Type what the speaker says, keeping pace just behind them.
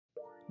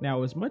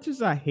Now, as much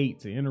as I hate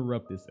to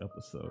interrupt this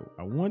episode,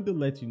 I wanted to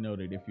let you know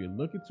that if you're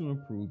looking to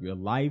improve your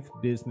life,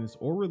 business,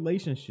 or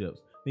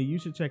relationships, then you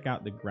should check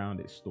out the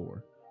Grounded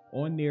Store.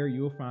 On there,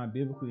 you'll find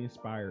biblically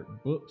inspired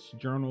books,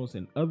 journals,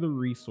 and other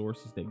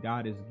resources that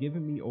God has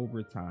given me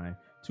over time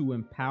to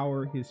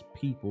empower His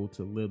people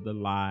to live the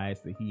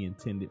lives that He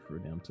intended for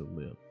them to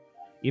live.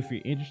 If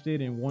you're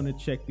interested and want to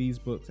check these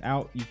books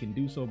out, you can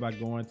do so by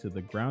going to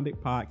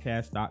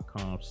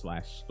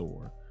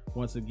thegroundedpodcast.com/store.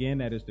 Once again,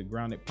 that is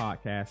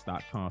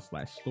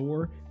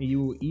thegroundedpodcast.com/store. And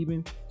you will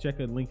even check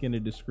a link in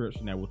the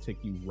description that will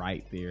take you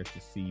right there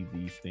to see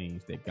these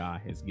things that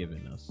God has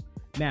given us.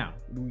 Now,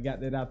 we got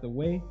that out the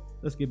way.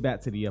 Let's get back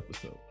to the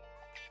episode.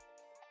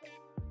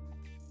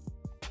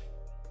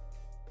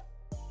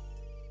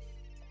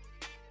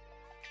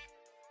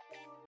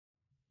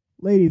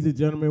 Ladies and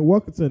gentlemen,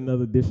 welcome to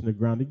another edition of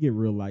Grounded. Get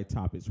real life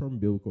topics from a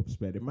biblical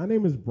perspective. My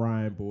name is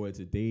Brian Boyd.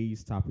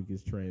 Today's topic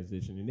is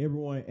transition. And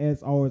everyone,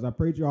 as always, I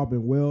pray you all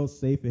been well,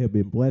 safe, and have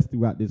been blessed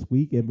throughout this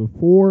week. And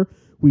before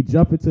we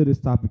jump into this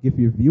topic, if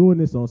you're viewing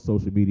this on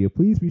social media,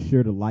 please be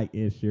sure to like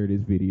and share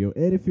this video.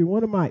 And if you're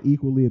one of my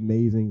equally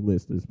amazing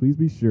listeners, please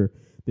be sure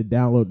to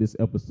download this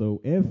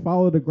episode and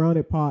follow the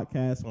Grounded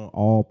Podcast on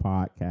all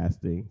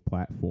podcasting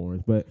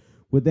platforms. But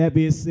with that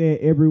being said,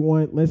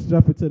 everyone, let's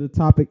jump into the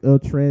topic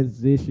of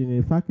transition.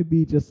 And if I could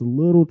be just a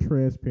little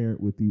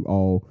transparent with you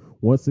all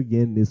once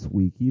again this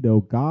week,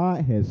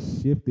 God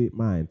has shifted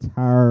my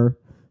entire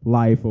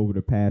life over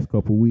the past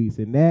couple weeks.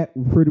 And that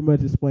will pretty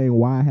much explain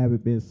why I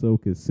haven't been so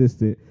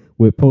consistent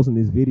with posting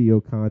this video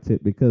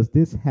content, because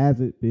this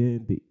hasn't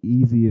been the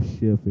easiest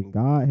shift. And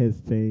God has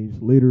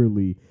changed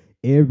literally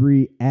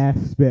every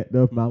aspect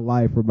of my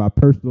life, from my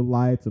personal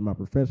life to my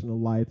professional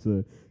life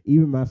to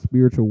even my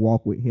spiritual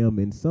walk with Him.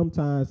 And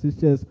sometimes it's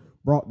just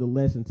brought the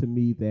lesson to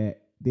me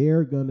that there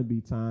are going to be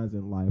times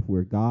in life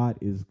where God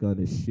is going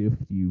to shift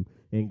you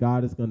and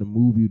God is going to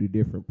move you to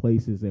different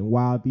places. And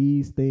while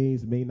these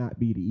things may not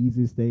be the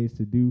easiest things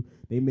to do,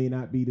 they may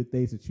not be the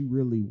things that you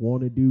really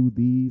want to do,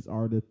 these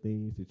are the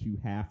things that you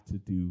have to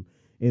do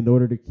in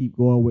order to keep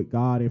going with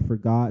God and for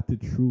God to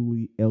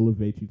truly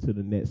elevate you to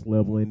the next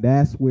level. And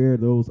that's where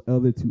those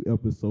other two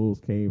episodes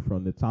came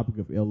from, the topic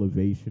of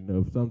elevation,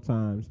 of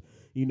sometimes,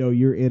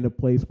 you're in a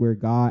place where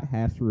God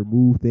has to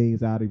remove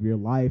things out of your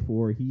life,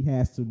 or He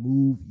has to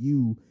move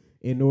you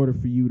in order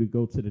for you to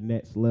go to the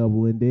next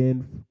level. And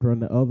then from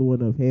the other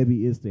one of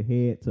heavy is the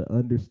head, to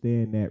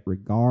understand that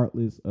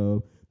regardless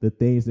of the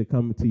things that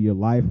come into your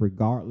life,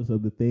 regardless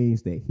of the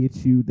things that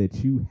hit you,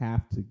 that you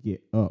have to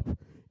get up.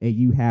 And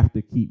you have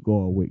to keep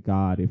going with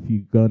God if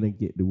you're going to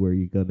get to where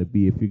you're going to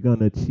be, if you're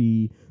going to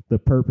achieve the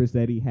purpose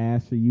that He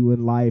has for you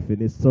in life.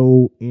 And it's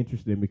so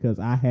interesting because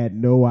I had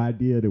no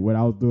idea that when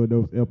I was doing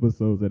those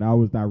episodes that I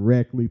was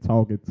directly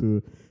talking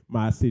to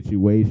my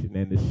situation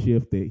and the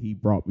shift that He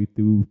brought me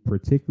through,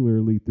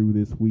 particularly through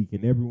this week.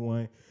 And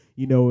everyone,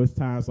 it's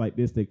times like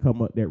this that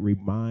come up that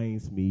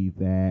reminds me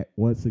that,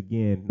 once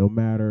again, no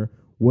matter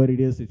what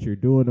it is that you're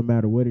doing, no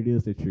matter what it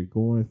is that you're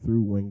going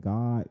through, when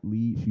God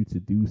leads you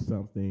to do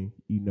something,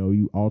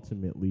 you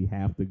ultimately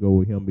have to go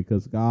with Him,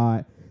 because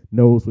God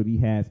knows what He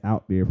has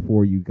out there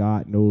for you.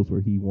 God knows where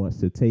He wants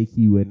to take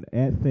you. And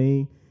that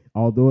thing,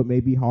 although it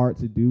may be hard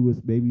to do, it's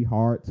maybe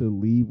hard to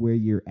leave where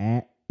you're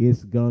at,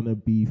 it's going to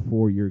be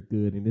for your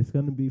good, and it's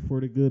going to be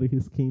for the good of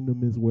His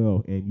kingdom as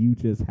well. And you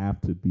just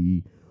have to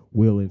be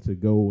willing to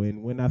go.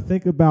 And when I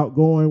think about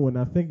going, when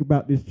I think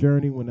about this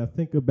journey, when I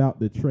think about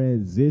the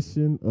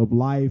transition of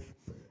life,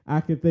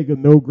 I can think of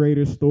no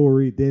greater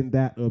story than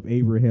that of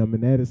Abraham.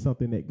 And that is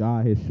something that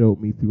God has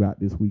showed me throughout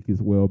this week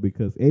as well,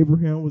 because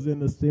Abraham was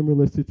in a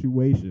similar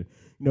situation.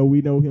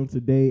 We know him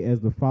today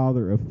as the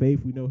father of faith.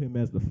 We know him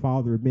as the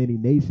father of many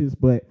nations.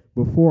 But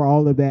before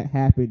all of that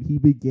happened, he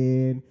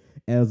began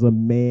as a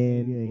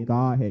man, and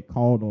God had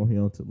called on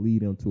him to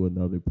lead him to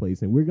another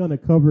place. And we're going to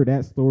cover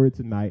that story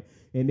tonight.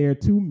 And there are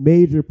two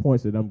major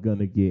points that I'm going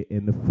to get.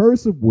 And the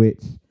first of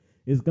which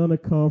is going to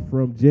come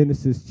from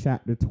Genesis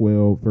chapter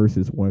 12,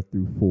 verses 1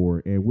 through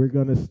 4. And we're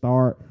going to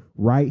start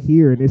right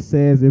here. And it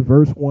says in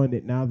verse 1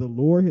 that, now the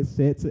Lord had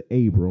said to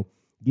Abram,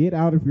 get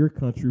out of your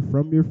country,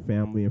 from your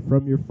family, and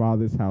from your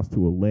father's house,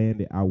 to a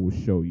land that I will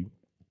show you.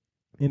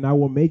 And I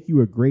will make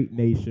you a great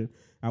nation.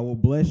 I will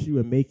bless you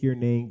and make your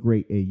name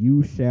great, and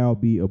you shall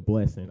be a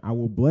blessing. I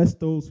will bless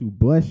those who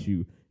bless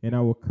you, and I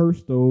will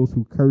curse those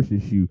who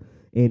curses you.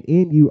 And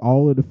in you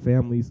all of the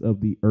families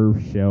of the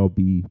earth shall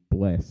be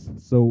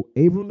blessed. So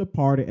Abram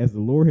departed as the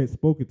Lord had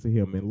spoken to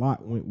him, and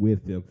Lot went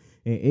with him.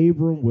 And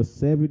Abram was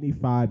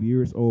 75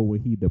 years old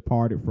when he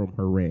departed from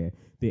Haran.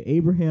 Then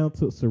Abraham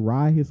took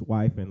Sarai his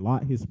wife, and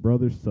Lot his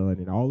brother's son,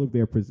 and all of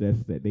their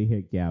possessions that they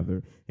had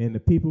gathered, and the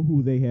people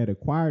who they had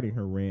acquired in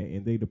Haran,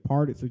 and they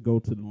departed to go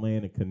to the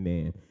land of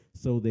Canaan.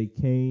 So they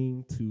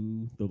came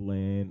to the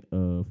land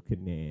of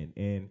Canaan.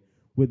 And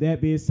with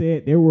that being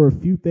said, there were a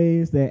few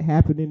things that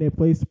happened in that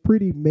place,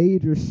 pretty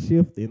major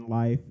shift in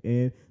life.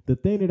 And the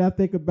thing that I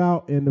think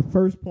about in the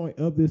first point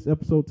of this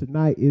episode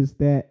tonight is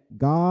that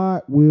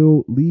God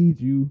will lead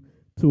you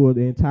to an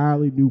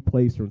entirely new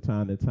place from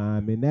time to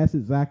time. And that's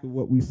exactly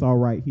what we saw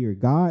right here.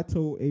 God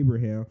told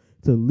Abraham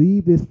to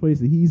leave this place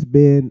that he's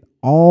been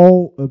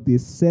all of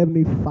this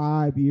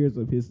 75 years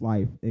of his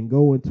life and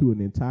go into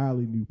an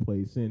entirely new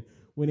place. And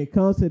when it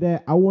comes to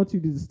that, I want you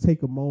to just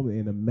take a moment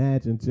and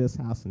imagine just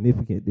how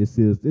significant this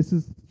is. This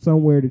is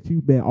somewhere that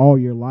you've been all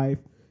your life.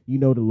 You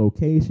know the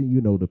location,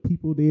 you know the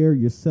people there,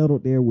 you're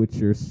settled there with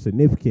your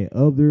significant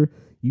other.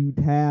 You'd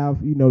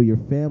have, your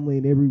family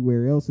and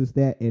everywhere else is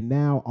that. And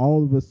now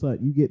all of a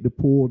sudden you get the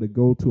pull to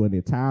go to an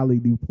entirely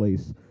new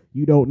place.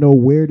 You don't know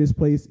where this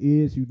place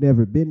is. You've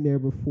never been there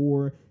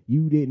before.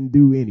 You didn't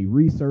do any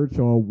research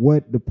on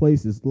what the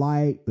place is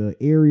like, the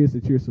areas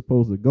that you're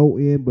supposed to go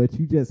in, but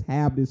you just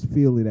have this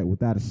feeling that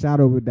without a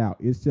shadow of a doubt,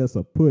 it's just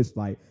a push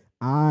like,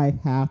 I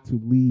have to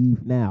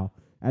leave now.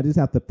 I just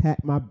have to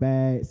pack my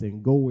bags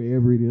and go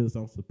wherever it is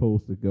I'm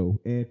supposed to go.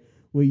 And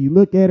when you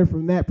look at it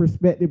from that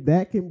perspective,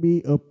 that can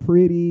be a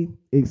pretty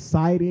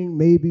exciting,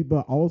 maybe,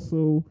 but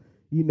also,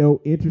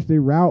 interesting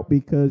route,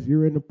 because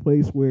you're in a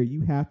place where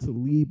you have to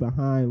leave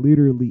behind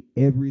literally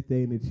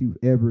everything that you've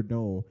ever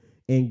known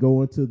and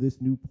go into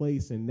this new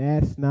place. And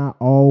that's not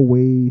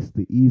always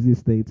the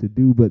easiest thing to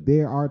do. But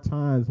there are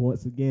times,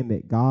 once again,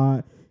 that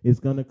God is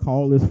going to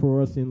call us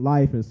for us in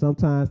life. And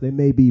sometimes they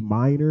may be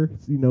minor,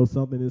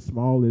 something as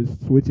small as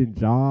switching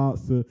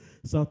jobs to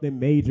something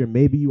major.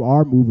 Maybe you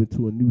are moving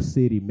to a new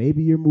city.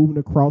 Maybe you're moving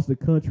across the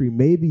country.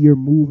 Maybe you're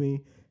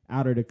moving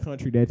out of the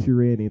country that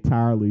you're in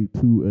entirely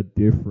to a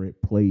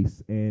different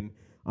place. And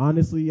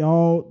honestly,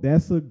 y'all,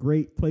 that's a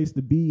great place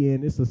to be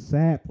in. It's a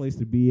sad place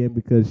to be in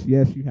because,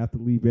 yes, you have to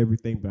leave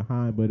everything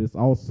behind, but it's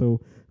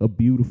also a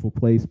beautiful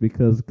place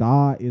because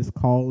God is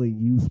calling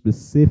you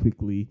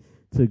specifically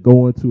to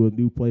go into a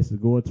new place, to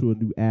go into a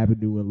new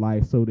avenue in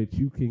life so that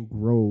you can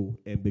grow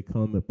and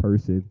become the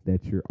person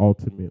that you're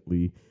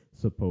ultimately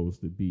supposed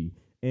to be.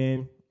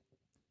 And,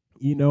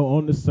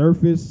 on the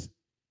surface,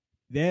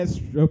 that's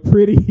a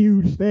pretty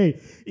huge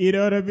thing. You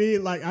know what I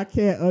mean? Like, I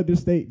can't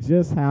understate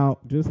just how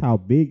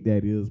big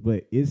that is,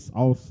 but it's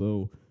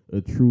also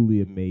a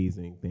truly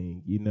amazing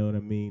thing. You know what I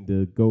mean?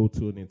 To go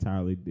to an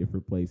entirely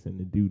different place and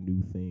to do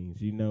new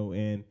things,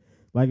 and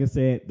like I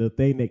said, the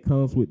thing that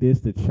comes with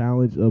this, the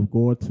challenge of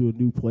going to a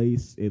new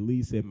place, at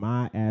least in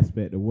my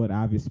aspect of what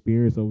I've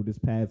experienced over this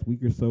past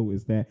week or so,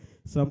 is that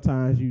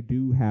sometimes you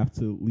do have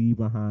to leave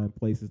behind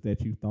places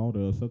that you thought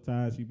of.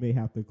 Sometimes you may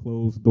have to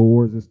close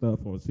doors and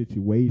stuff on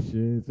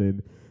situations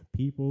and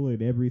people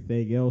and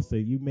everything else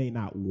that you may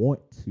not want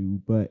to,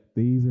 but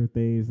these are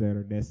things that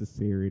are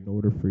necessary in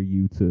order for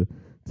you to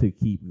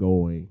keep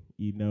going,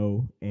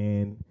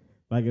 and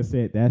like I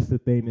said, that's the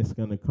thing that's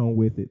going to come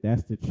with it.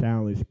 That's the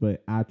challenge.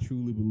 But I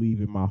truly believe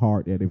in my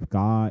heart that if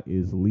God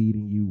is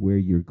leading you where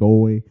you're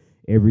going,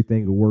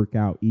 everything will work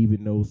out,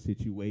 even those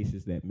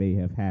situations that may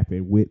have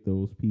happened with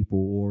those people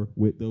or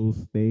with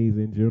those things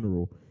in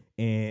general.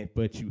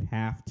 But you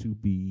have to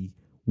be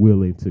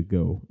willing to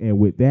go. And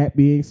with that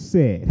being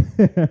said,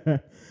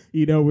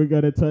 we're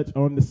going to touch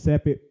on the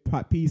second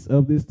piece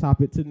of this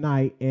topic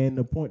tonight. And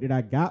the point that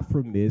I got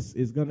from this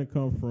is going to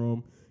come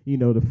from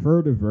the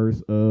further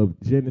verse of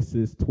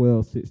Genesis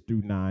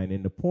 12:6-9.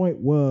 And the point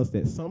was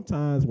that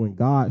sometimes when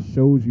God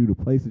shows you the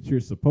place that you're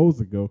supposed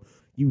to go,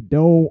 you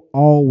don't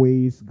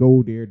always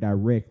go there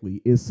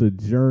directly. It's a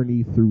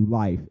journey through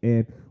life.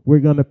 And we're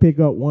going to pick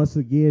up once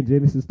again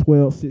Genesis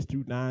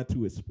 12:6-9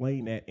 to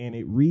explain that. And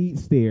it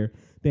reads there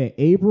that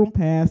Abram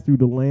passed through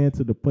the land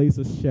to the place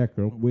of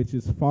Shechem, which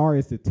is far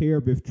as the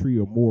terebinth tree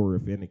of Moreh,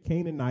 and the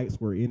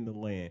Canaanites were in the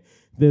land.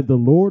 Then the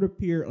Lord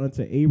appeared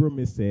unto Abram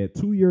and said,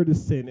 to your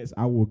descendants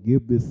I will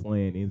give this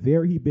land. And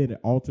there he built an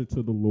altar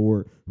to the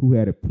Lord who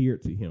had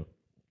appeared to him.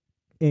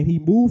 And he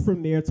moved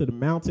from there to the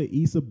mountain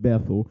east of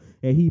Bethel,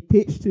 and he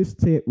pitched his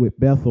tent with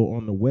Bethel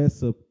on the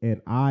west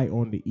and Ai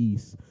on the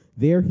east.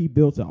 There he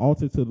built an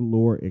altar to the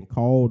Lord and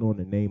called on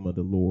the name of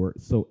the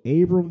Lord. So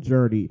Abram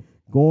journeyed,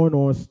 going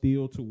on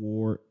still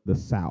toward the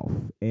south.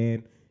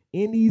 And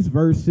in these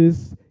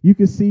verses, you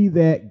can see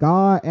that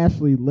God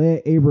actually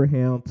led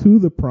Abraham to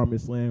the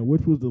promised land,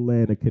 which was the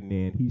land of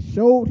Canaan. He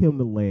showed him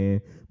the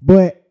land,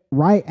 but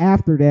right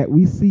after that,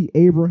 we see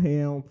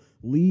Abraham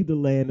leave the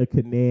land of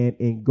Canaan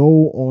and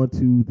go on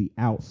to the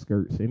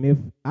outskirts. And if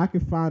I can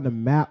find a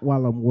map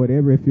while I'm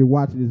if you're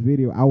watching this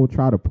video, I will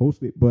try to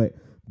post it. But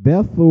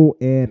Bethel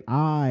and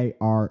Ai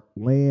are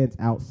lands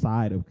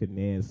outside of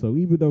Canaan. So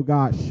even though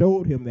God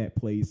showed him that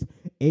place,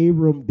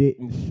 Abram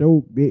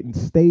didn't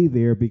stay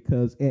there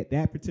because at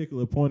that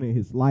particular point in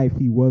his life,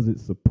 he wasn't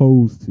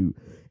supposed to.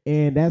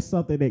 And that's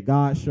something that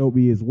God showed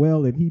me as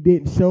well. And he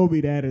didn't show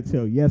me that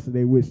until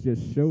yesterday, which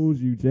just shows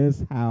you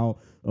just how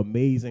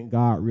amazing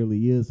God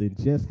really is and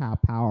just how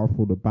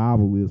powerful the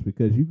Bible is,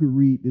 because you can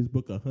read this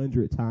book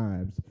 100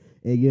 times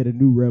and get a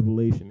new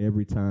revelation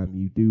every time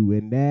you do.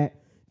 And that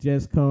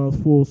just comes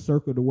full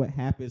circle to what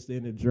happens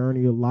in the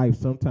journey of life.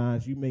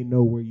 Sometimes you may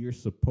know where you're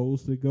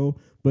supposed to go,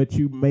 but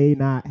you may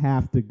not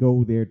have to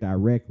go there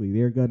directly.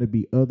 There are going to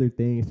be other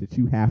things that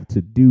you have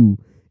to do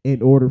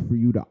in order for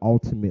you to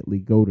ultimately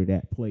go to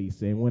that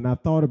place. And when I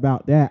thought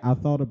about that, I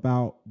thought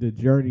about the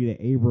journey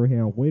that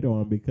Abraham went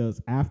on,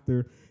 because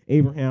after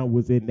Abraham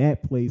was in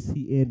that place,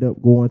 he ended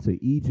up going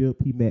to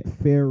Egypt. He met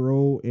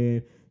Pharaoh,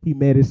 and he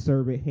met his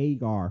servant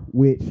Hagar,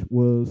 which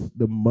was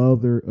the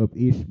mother of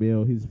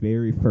Ishmael, his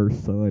very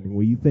first son. And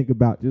when you think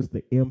about just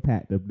the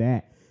impact of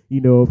that,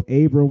 if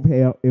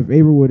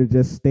Abram would have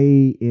just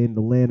stayed in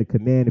the land of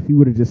Canaan, if he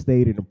would have just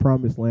stayed in the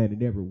promised land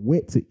and never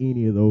went to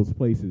any of those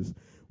places,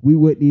 we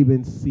wouldn't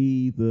even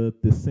see the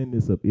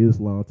descendants of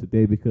Islam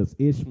today, because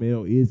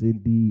Ishmael is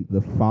indeed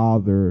the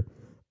father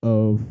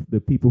of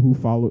the people who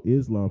follow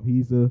Islam.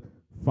 He's the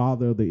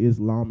father of the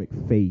Islamic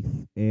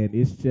faith, and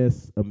it's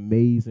just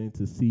amazing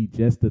to see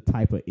just the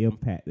type of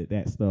impact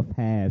that stuff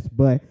has.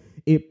 But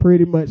it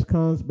pretty much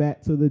comes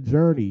back to the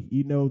journey.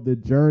 The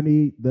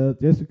journey,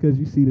 just because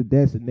you see the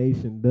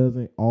destination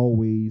doesn't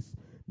always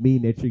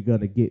mean that you're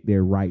going to get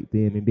there right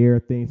then. And there are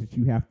things that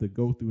you have to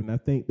go through. And I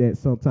think that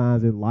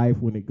sometimes in life,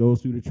 when it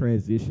goes through the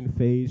transition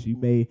phase, you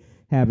may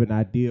have an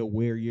idea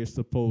where you're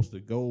supposed to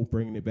go,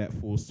 bringing it back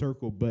full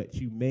circle, but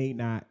you may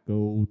not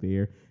go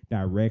there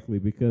directly,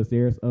 because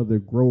there's other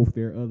growth,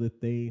 there are other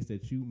things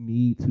that you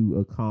need to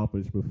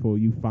accomplish before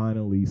you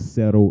finally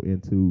settle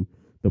into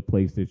the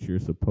place that you're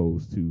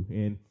supposed to.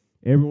 And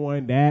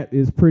everyone, that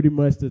is pretty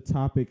much the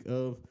topic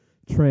of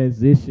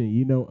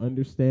transition,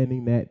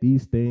 understanding that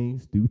these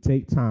things do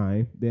take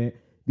time, that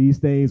these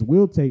things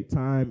will take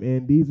time,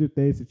 and these are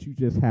things that you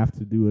just have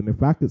to do. And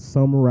if I could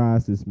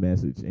summarize this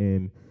message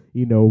in,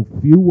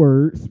 few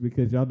words,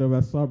 because y'all know my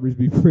summaries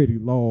be pretty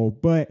long,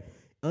 but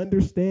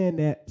understand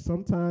that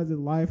sometimes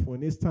in life,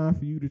 when it's time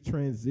for you to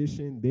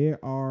transition, there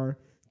are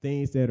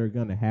things that are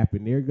going to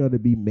happen. There are going to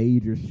be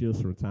major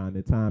shifts from time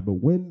to time. But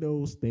when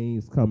those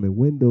things come and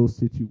when those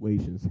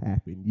situations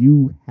happen,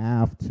 you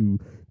have to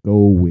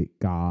go with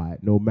God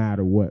no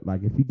matter what.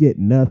 Like, if you get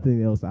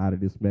nothing else out of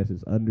this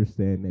message,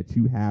 understand that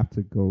you have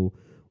to go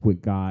with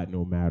God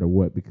no matter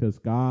what, because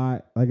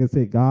God, like I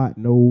said, God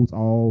knows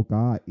all,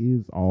 God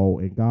is all,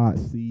 and God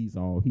sees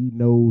all. He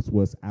knows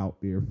what's out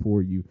there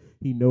for you.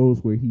 He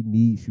knows where he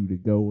needs you to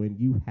go, and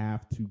you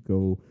have to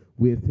go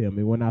with him.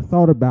 And when I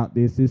thought about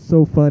this, it's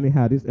so funny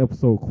how this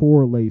episode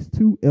correlates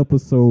to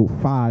episode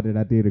 5 that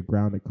I did a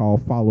grounded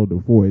called Follow the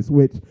Voice,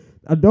 which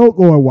don't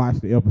go and watch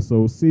the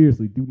episode.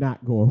 Seriously, do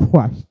not go and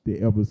watch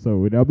the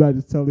episode. And I'm not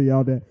just telling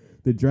y'all that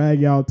to drag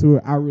y'all to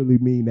it. I really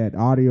mean that.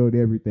 Audio and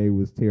everything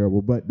was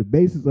terrible. But the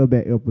basis of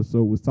that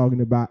episode was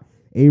talking about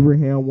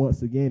Abraham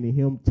once again, and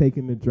him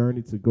taking the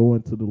journey to go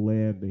into the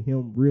land, and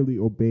him really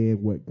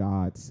obeying what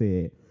God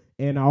said.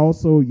 And I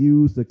also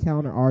used the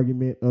counter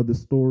argument of the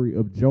story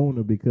of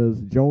Jonah, because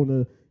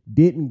Jonah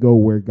didn't go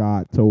where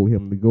God told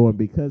him to go. And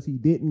because he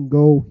didn't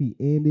go, he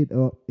ended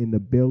up in the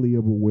belly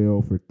of a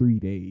whale for 3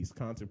 days,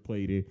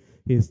 contemplating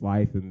his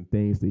life and the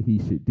things that he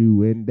should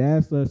do. And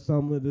that's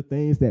some of the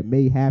things that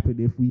may happen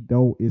if we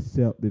don't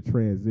accept the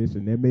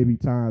transition. There may be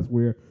times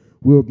where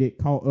we'll get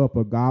caught up,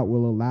 or God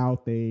will allow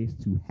things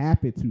to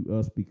happen to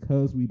us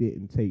because we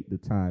didn't take the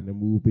time to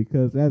move.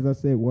 Because, as I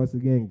said, once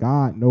again,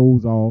 God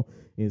knows all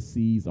and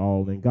sees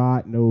all, and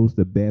God knows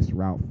the best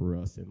route for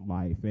us in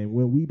life. And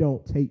when we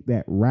don't take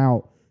that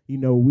route,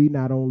 we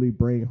not only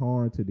bring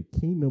harm to the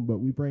kingdom, but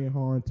we bring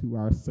harm to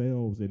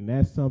ourselves. And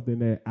that's something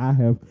that I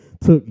have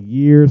took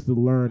years to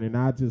learn. And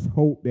I just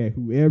hope that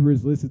whoever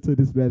is listening to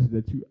this message,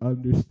 that you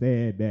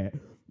understand that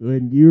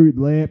when you're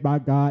led by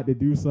God to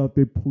do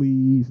something,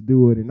 please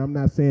do it. And I'm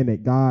not saying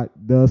that God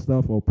does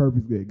stuff on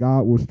purpose, that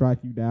God will strike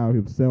you down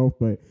himself,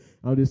 but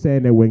I'm just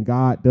saying that when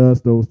God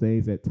does those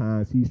things at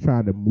times, he's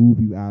trying to move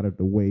you out of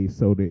the way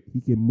so that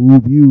he can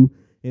move you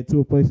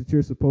into a place that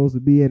you're supposed to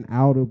be in,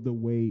 out of the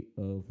way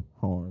of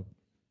harm.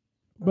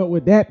 But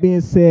with that being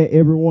said,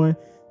 everyone,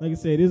 like I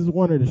said, this is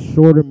one of the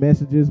shorter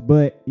messages,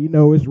 but,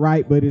 it's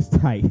right, but it's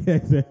tight,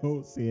 as the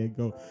old saying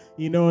go.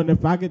 And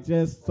if I could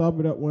just sum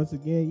it up once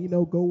again,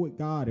 go with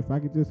God. If I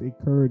could just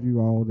encourage you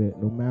all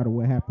that no matter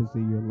what happens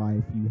in your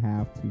life, you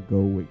have to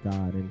go with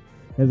God. And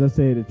as I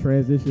said, the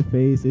transition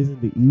phase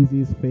isn't the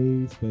easiest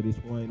phase, but it's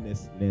one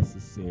that's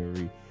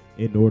necessary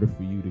in order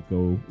for you to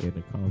go and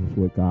accomplish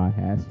what God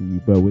has for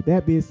you. But with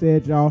that being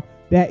said, y'all,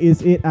 that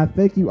is it. I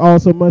thank you all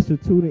so much for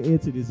tuning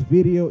into this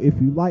video. If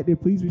you liked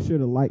it, please be sure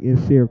to like and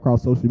share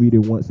across social media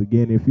once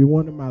again. If you're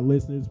one of my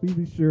listeners, please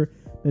be sure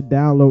to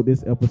download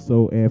this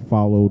episode and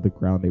follow the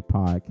Grounded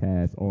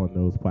Podcast on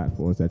those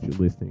platforms that you're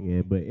listening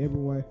in. But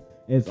everyone,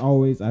 as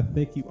always, I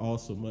thank you all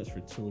so much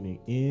for tuning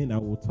in. I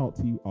will talk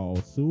to you all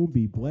soon.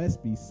 Be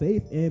blessed, be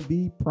safe, and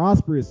be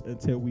prosperous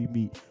until we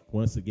meet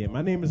once again.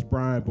 My name is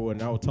Brian Boyd,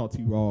 and I will talk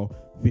to you all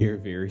very,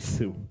 very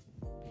soon.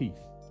 Peace.